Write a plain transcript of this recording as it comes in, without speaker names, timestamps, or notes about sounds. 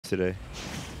today.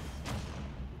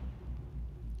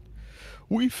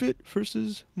 We Fit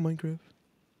versus Minecraft.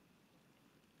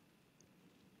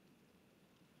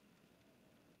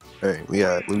 Alright, we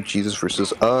got Lui-Jesus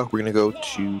versus we're gonna go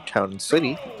to Town and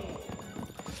City.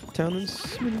 Town and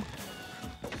City.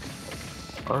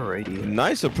 Alrighty.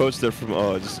 Nice approach there from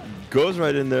just goes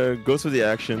right in there, goes for the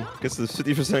action, gets the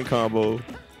 50% combo. Yeah,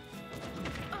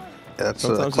 that's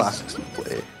Sometimes a classic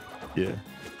play. Yeah.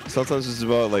 Sometimes it's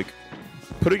about like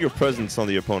putting your presence on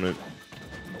the opponent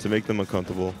to make them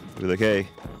uncomfortable. Be like, hey,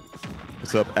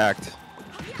 what's up? Act.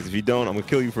 Because if you don't, I'm gonna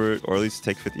kill you for it, or at least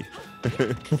take 50.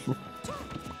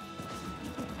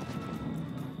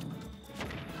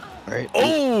 Alright.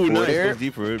 Oh, nice. There. Goes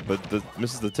deep for it, but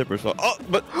misses the tipper. So, oh,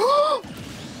 but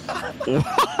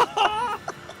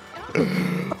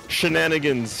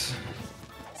shenanigans.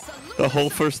 The whole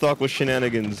first stock was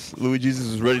shenanigans.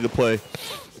 Lui-Jesus was ready to play.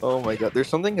 Oh my god, there's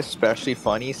something especially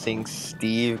funny seeing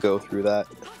Steve go through that.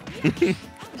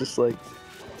 Just like,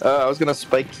 I was gonna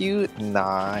spike you.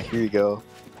 Nah, here you go.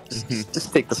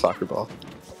 Just take the soccer ball.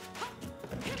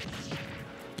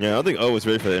 Yeah, I think O was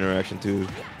ready for the interaction too.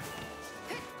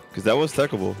 Because that was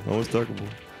techable. That was techable.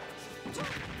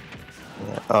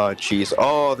 Yeah. Oh, jeez.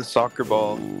 Oh, the soccer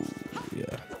ball. Ooh,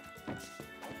 yeah.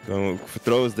 Going for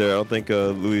throws there. I don't think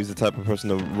Louis is the type of person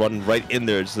to run right in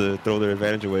there just to throw their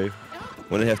advantage away.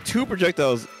 When they have two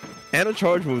projectiles and a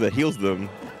charge move that heals them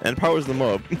and powers them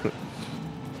up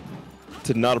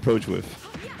to not approach with.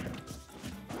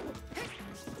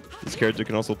 This character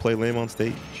can also play lame on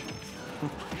stage.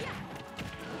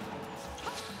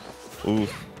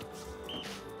 Oof.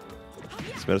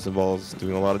 This medicine ball is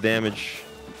doing a lot of damage.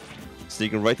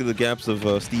 Sneaking right through the gaps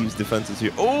of Steve's defenses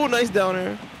here. Oh, nice down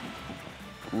air.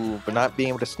 Ooh, but not being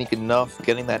able to sneak enough,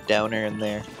 getting that down air in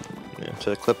there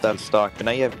to clip that stock. But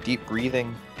now you have deep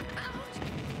breathing.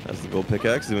 That's the gold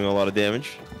pickaxe doing a lot of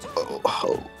damage.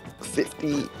 Oh,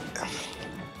 50.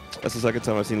 That's the second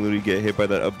time I've seen Ludi get hit by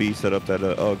that up B setup that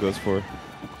goes for.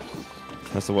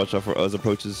 Has to watch out for Uz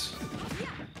approaches.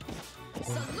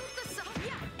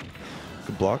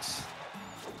 Good blocks.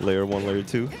 Layer 1, layer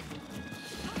 2.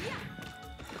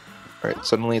 Alright,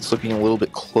 suddenly it's looking a little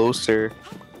bit closer.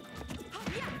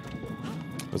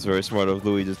 It was very smart of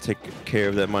Louis to take care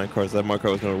of that minecart. So that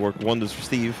minecart was going to work wonders for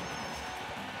Steve.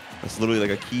 That's literally like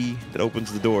a key that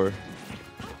opens the door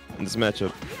in this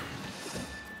matchup.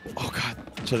 Oh god,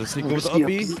 try to sneak with the up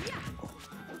B.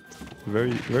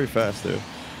 Very, very fast there.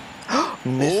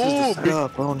 Misses the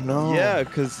setup. Oh no. Yeah,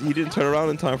 because he didn't turn around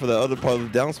in time for that other part of the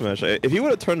down smash. If he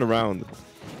would have turned around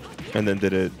and then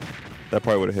did it, that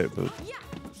probably would have hit. But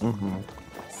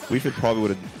Weefit probably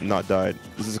would have not died.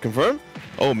 Is this a confirm?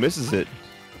 Oh, misses it.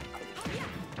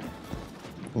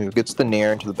 Gets the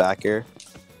nair into the back air.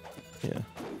 Yeah.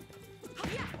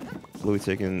 Louis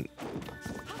taking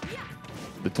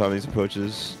the time these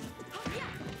approaches.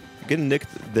 Getting nicked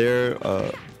there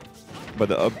by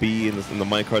the up B and the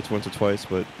minecarts once or twice,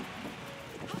 but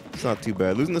it's not too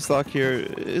bad. Losing the stock here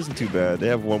isn't too bad. They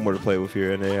have one more to play with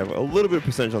here, and they have a little bit of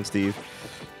percentage on Steve.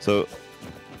 So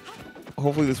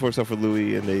hopefully this works out for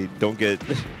Louis, and they don't get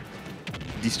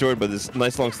destroyed by this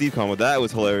nice long Steve combo. That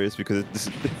was hilarious because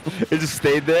it just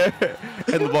stayed there,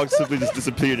 and the block simply just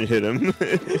disappeared and hit him.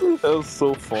 That was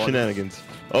so fun. Shenanigans.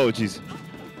 Oh, jeez.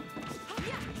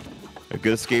 A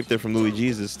good escape there from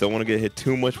Lui-Jesus. Don't want to get hit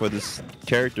too much by this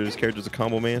character. This character's a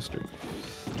combo master.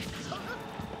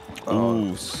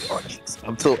 Ooh.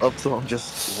 Up till I'm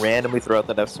just randomly throw out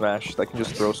that F smash. That can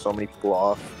just throw so many people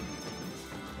off.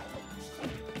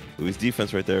 Louis'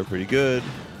 defense right there, pretty good.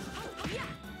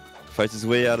 Fights his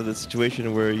way out of the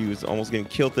situation where he was almost getting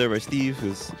killed there by Steve.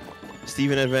 Because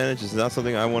Steve in advantage is not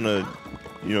something I want to,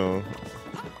 you know,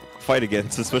 fight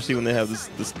against, especially when they have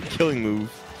this killing move.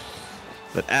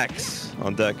 That axe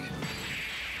on deck.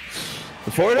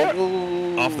 The forward air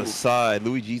off the side.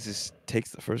 Lui-Jesus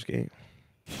takes the first game.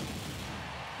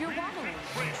 You're wobbling.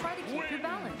 Try to keep your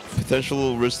balance.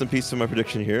 Potential rest in peace to my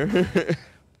prediction here.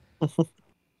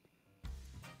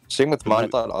 Same with mine. I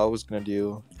thought I was gonna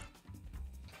do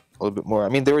a little bit more. I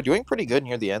mean, they were doing pretty good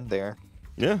near the end there.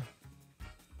 Yeah.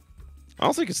 I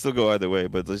also could still go either way,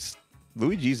 but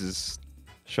Lui-Jesus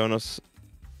shown us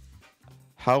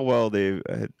how well they've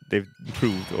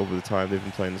improved over the time they've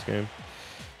been playing this game.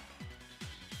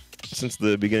 Since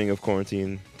the beginning of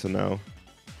quarantine to now.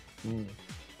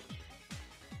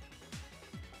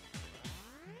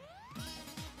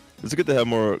 It's good to have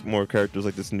more characters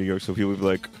like this in New York, so people would be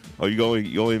like, oh, you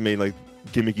only made like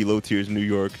gimmicky low tiers in New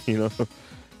York, you know?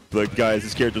 Like, guys,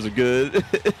 these characters are good.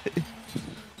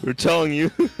 We're telling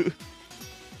you.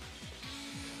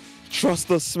 Trust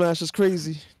us, Smash is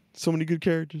crazy. So many good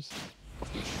characters.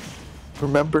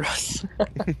 Remember us. All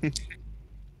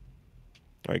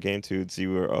right, game 2. Let's see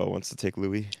where wants to take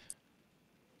Louis.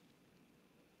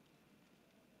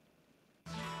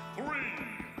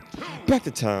 Back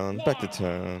to town. Back to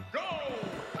town.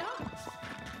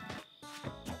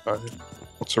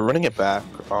 So running it back.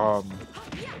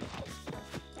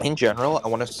 In general, I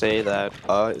want to say that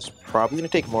is probably going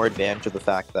to take more advantage of the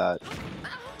fact that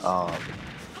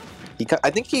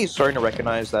I think he's starting to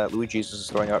recognize that Lui-Jesus is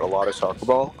throwing out a lot of soccer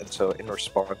ball, and so in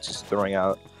response, he's throwing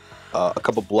out a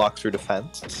couple blocks for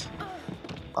defense.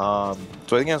 So I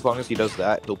think as long as he does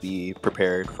that, he'll be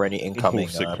prepared for any incoming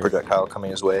projectile coming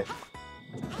his way.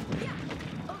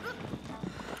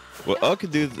 What I could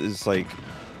do is like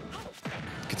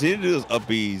continue to do those up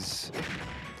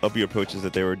B approaches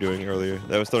that they were doing earlier.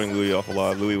 That was throwing Louis off a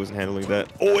lot. Louis wasn't handling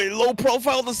that. Oh, wait, low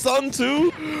profile the sun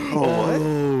too.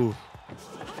 Oh,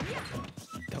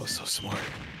 what? That was so smart.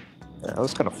 Yeah, that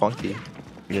was kind of funky.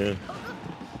 Yeah.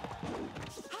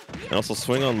 And also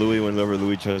swing on Louis whenever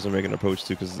Louis tries to make an approach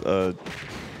too, because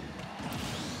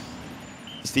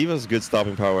Steve has good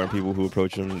stopping power on people who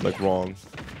approach him like wrong.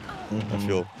 I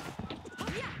feel.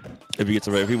 If he gets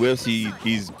it right, if he whiffs,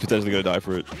 he's potentially gonna die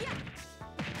for it.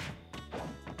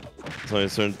 So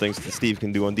there's certain things that Steve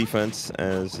can do on defense,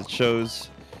 as it shows.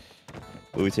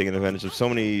 Louis taking advantage of so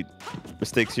many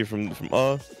mistakes here from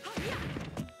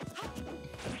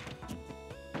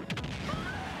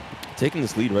taking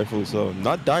this lead rightfully so.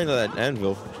 Not dying to that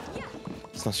anvil.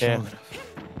 It's not strong enough.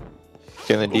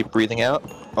 Getting the deep breathing out.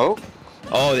 Oh,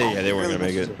 yeah, they weren't gonna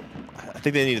make it. I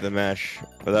think they needed the mash,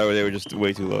 but that way they were just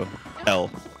way too low. L.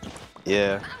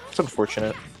 Yeah, it's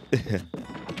unfortunate.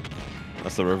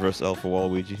 That's the reverse L for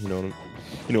Waluigi. You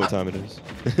know what time it is.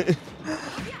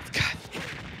 God.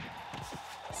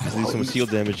 I do some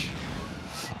shield damage.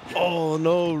 Oh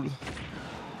no.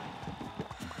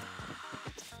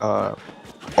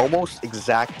 Almost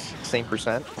exact same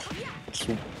percent. Just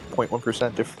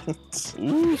 0.1% difference.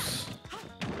 Oof.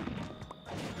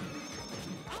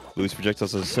 Louis'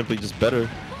 projectiles are simply just better.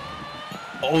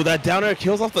 Oh, that down air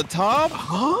kills off the top?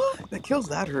 Huh? That kills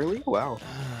that early? Wow.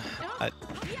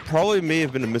 Probably may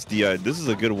have been a missed DI. This is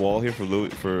a good wall here for Louis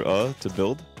to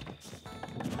build.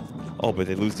 Oh, but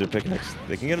they lose their pickaxe.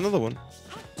 They can get another one.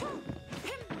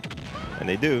 And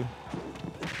they do.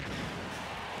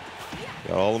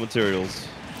 Got all the materials.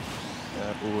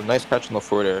 Yeah, ooh, nice catch on the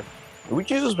forward air.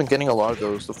 Lui-Jesus has been getting a lot of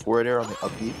those. The forward air on the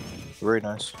upbeat. Very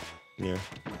nice. Yeah.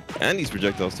 And these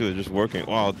projectiles too are just working.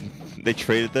 Wow, they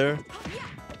traded there.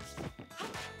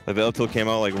 Like the up tilt came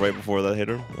out like right before that hit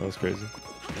him. That was crazy.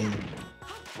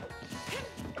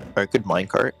 Alright, good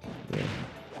minecart. Yeah.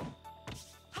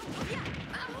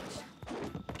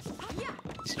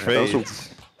 These trades.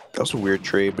 That was a weird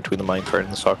trade between the minecart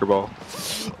and the soccer ball.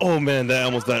 Oh man, that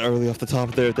almost died early off the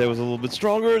top there. If that was a little bit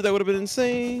stronger, that would have been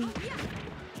insane.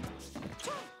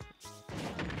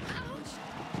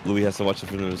 Louis has to watch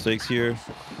for the mistakes here.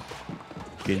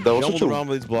 Getting jumbled around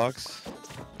by these blocks.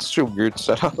 Such a weird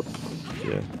setup.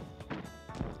 Yeah.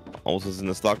 Almost was in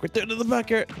the stock right there to the back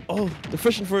here. Oh, they're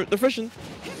fishing for it. They're fishing.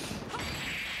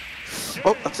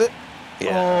 Oh, that's it.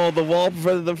 Yeah. Oh, the wall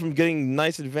prevented them from getting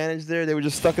nice advantage there. They were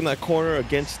just stuck in that corner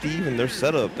against Steve and their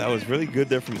setup. That was really good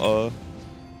there from The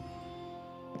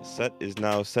set is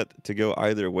now set to go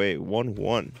either way.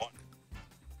 1-1.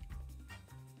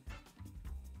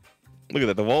 Look at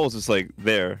that. The wall was just like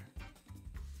there.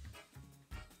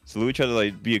 So Louis tried to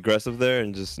like be aggressive there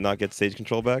and just not get stage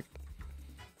control back.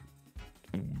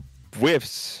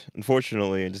 Whiffs,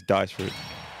 unfortunately, and just dies for it.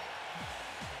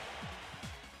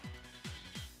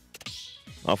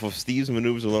 Off of Steve's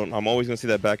maneuvers alone, I'm always going to see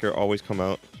that back air always come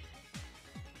out.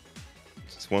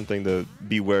 It's one thing to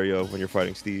be wary of when you're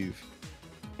fighting Steve.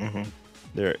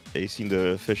 They seem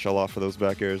to fish a lot for those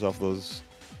back airs off those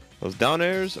down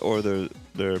airs or their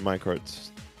minecarts.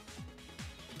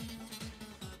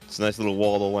 It's a nice little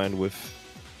wall to land with.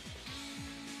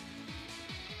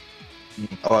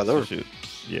 Oh, that was shoot.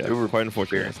 Yeah, they were quite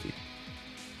unfortunate.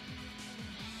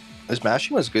 His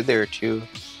mashing was good there too.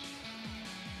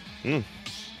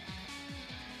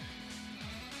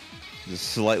 Just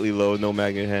slightly low, no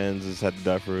magnet hands, just had to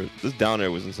die for it. This down air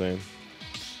was insane.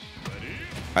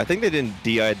 I think they didn't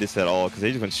DI this at all because they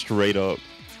just went straight up.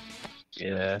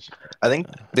 Yeah, I think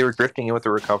they were drifting in with the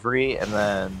recovery, and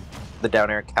then the down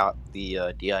air caught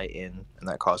the DI in, and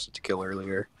that caused it to kill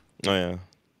earlier. Oh yeah.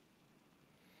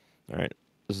 All right.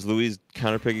 This is Louis'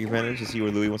 counter pick advantage to see where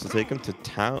Louis wants to take him to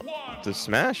town to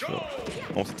smash. Well,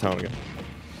 almost to town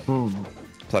again.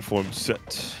 Platform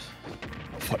set.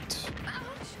 Fight.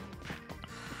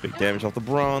 Big damage off the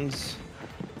bronze.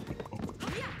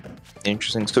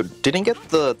 Interesting. So didn't get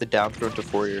the down throw into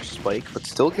forward spike, but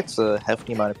still gets a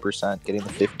hefty amount of percent, getting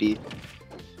the 50.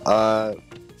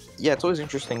 Yeah, it's always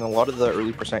interesting. A lot of the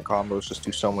early percent combos just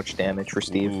do so much damage for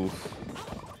Steve. Ooh,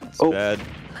 it's Oh. bad.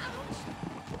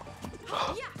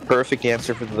 Perfect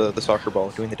answer for the soccer ball,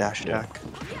 doing the dash Yeah. attack.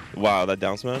 Wow, that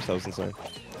down smash, that was insane.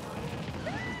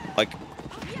 Like,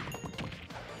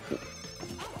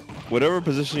 whatever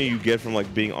positioning you get from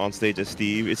like being on stage as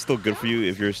Steve, it's still good for you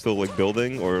if you're still like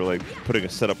building or like putting a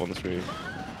setup on the screen.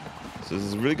 So this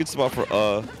is a really good spot for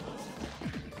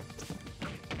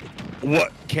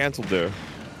what? Cancelled there.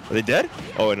 Are they dead?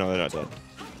 Oh no, they're not dead.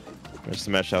 I just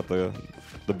smashed out the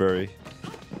berry.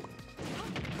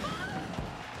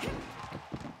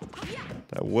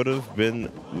 That would have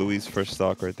been Louis' first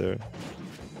stock right there.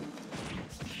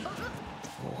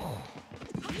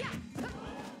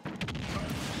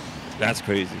 That's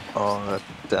crazy. Oh, that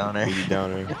downer. Easy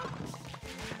downer.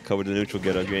 Cover the neutral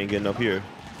get up. You ain't getting up here.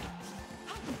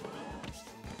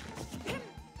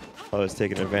 Oh, it's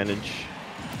taking advantage.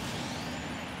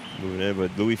 Moving in,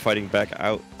 but Louis fighting back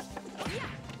out.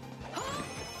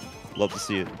 Love to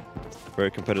see it.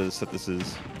 Very competitive set this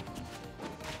is.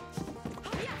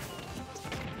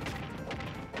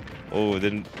 Oh,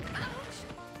 then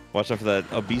watch out for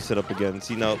that up B setup again.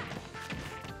 See now,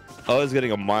 is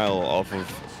getting a mile off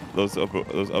of those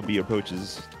up B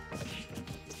approaches.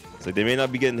 It's like they may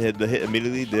not be getting the hit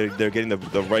immediately. They're getting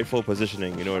the rightful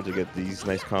positioning in order to get these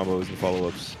nice combos and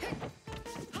follow-ups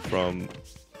from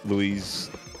Louis'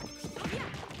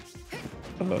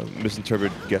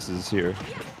 misinterpreted guesses here.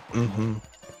 Mm-hmm.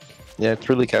 Yeah, it's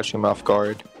really catching him off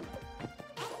guard.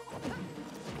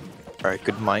 Alright,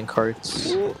 good mine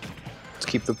carts. Let's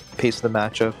keep the pace of the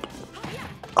matchup.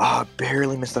 Ah,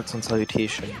 barely missed that sun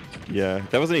salutation. Yeah, if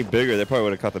that wasn't any bigger, they probably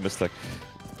would have caught the mistake.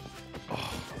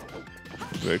 Oh,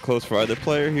 very close for either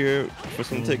player here.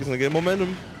 First one to take is going to get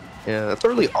momentum. Yeah, that's a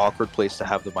really awkward place to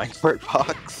have the minecart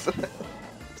box.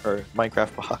 Or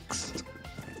Minecraft box.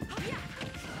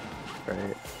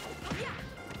 Right.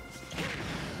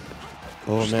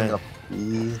 Oh man.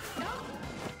 E.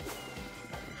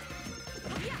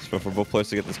 So for both players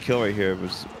to get this kill right here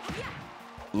was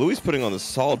Louis putting on the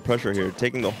solid pressure here,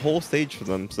 taking the whole stage for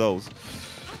themselves.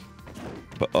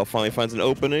 But finally finds an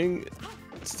opening.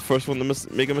 It's the first one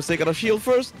to make a mistake out of shield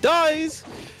first. Dies!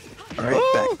 Alright,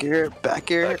 back air, back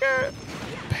air. Back air.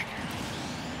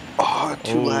 Oh,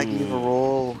 too laggy of a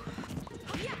roll.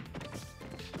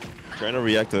 Trying to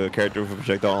react to a character with a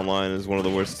projectile online is one of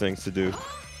the worst things to do.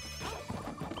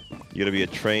 You gotta be a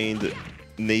trained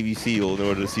Navy SEAL in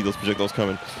order to see those projectiles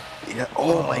coming. Yeah.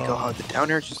 Oh my god, the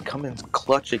down air just come in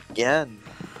clutch again.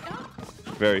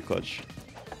 Very clutch.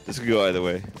 This could go either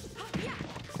way.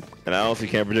 And I honestly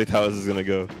can't predict how this is gonna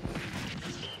go.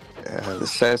 Yeah, the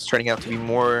set's turning out to be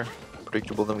more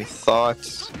predictable than we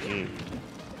thought.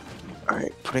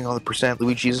 Alright, putting all the percent.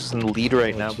 Lui-Jesus is in the lead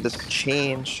right now, but this could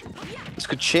change. This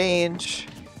could change.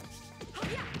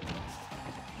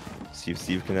 See if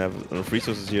Steve can have enough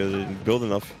resources here to build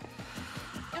enough.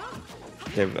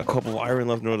 They have a couple of iron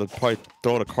left in order to probably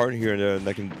throw in a cart here and there and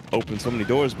that can open so many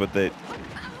doors, but they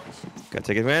gotta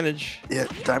take advantage. Yeah,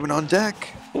 diamond on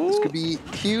deck. Ooh. This could be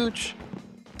huge.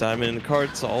 Diamond and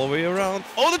carts all the way around.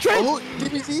 Oh, the train! Oh,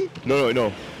 DBZ!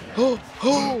 No. Oh.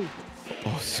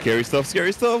 Oh, scary stuff,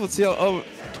 scary stuff. Let's see how.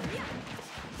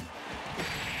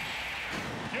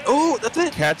 Oh, that's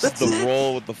it. Catches That's the it.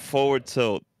 roll with the forward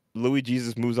tilt.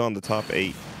 Lui-Jesus moves on the top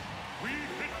 8.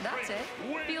 That's it.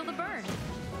 Feel the burn.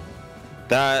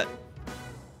 That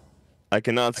I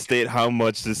cannot state how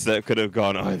much this set could have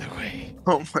gone either way.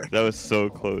 Oh my. That was so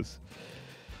close.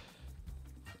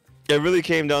 It really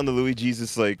came down to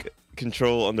Lui-Jesus like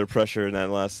control under pressure in that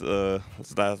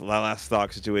last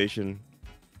stock situation.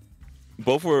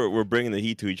 Both were bringing the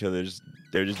heat to each other.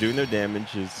 They're just doing their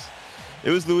damage. It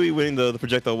was Louis winning the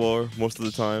projectile war most of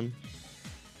the time.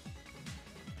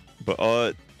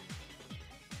 But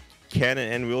can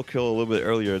and will kill a little bit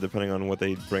earlier depending on what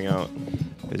they bring out.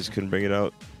 They just couldn't bring it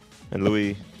out. And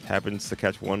Louis happens to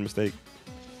catch one mistake.